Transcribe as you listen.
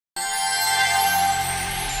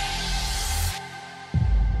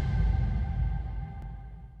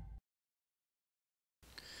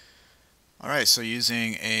Alright, so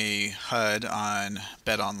using a HUD on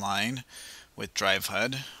Betonline with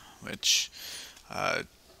Drivehud, which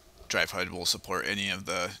Drivehud will support any of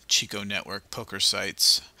the Chico network poker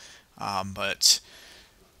sites, but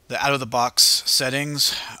the out-of-the-box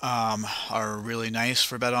settings are really nice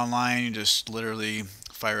for BetOnline. You just literally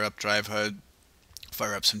fire up Drivehud,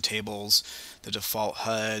 fire up some tables. The default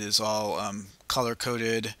HUD is all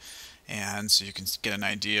color-coded, and so you can get an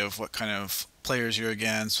idea of what kind of players you're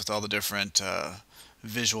against with all the different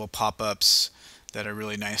visual pop-ups that are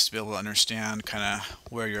really nice to be able to understand kind of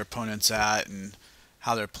where your opponent's at and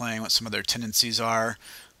how they're playing, what some of their tendencies are.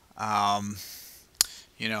 Um,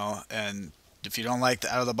 and if you don't like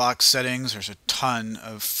the out-of-the-box settings, there's a ton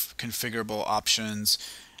of configurable options.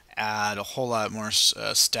 Add a whole lot more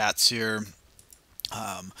stats here.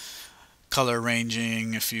 Um, Color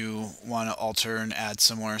ranging, if you want to alter and add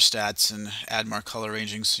some more stats and add more color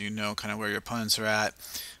ranging so you know kind of where your opponents are at.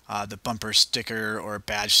 The bumper sticker or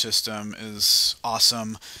badge system is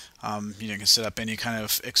awesome. You can set up any kind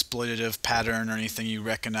of exploitative pattern or anything you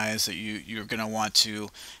recognize that you're going to want to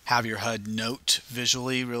have your HUD note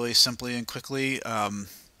visually really simply and quickly. Out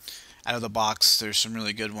of the box, there's some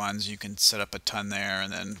really good ones. You can set up a ton there,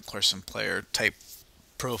 and then of course some player type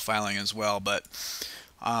profiling as well. But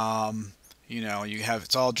you have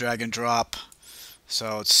it's all drag and drop,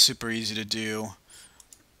 so it's super easy to do.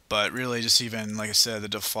 But really, just even like I said, the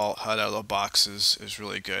default HUD out of the box is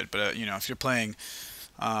really good. But if you're playing,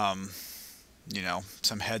 um,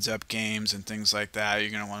 some heads-up games and things like that,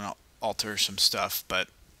 you're gonna want to alter some stuff. But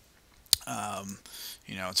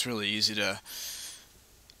it's really easy to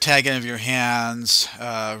tag any of your hands,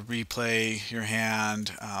 replay your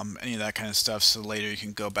hand, any of that kind of stuff. So later you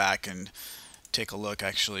can go back and take a look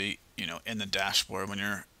actually, in the dashboard when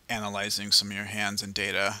you're analyzing some of your hands and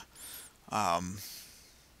data.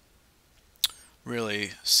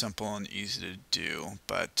 Really simple and easy to do.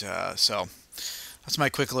 But so that's my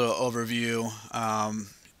quick little overview.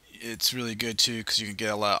 It's really good too because you can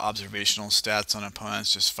get a lot of observational stats on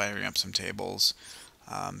opponents just firing up some tables.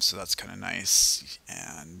 So that's kind of nice.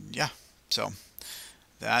 And yeah, so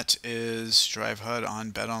that is Drivehud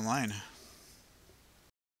on BetOnline.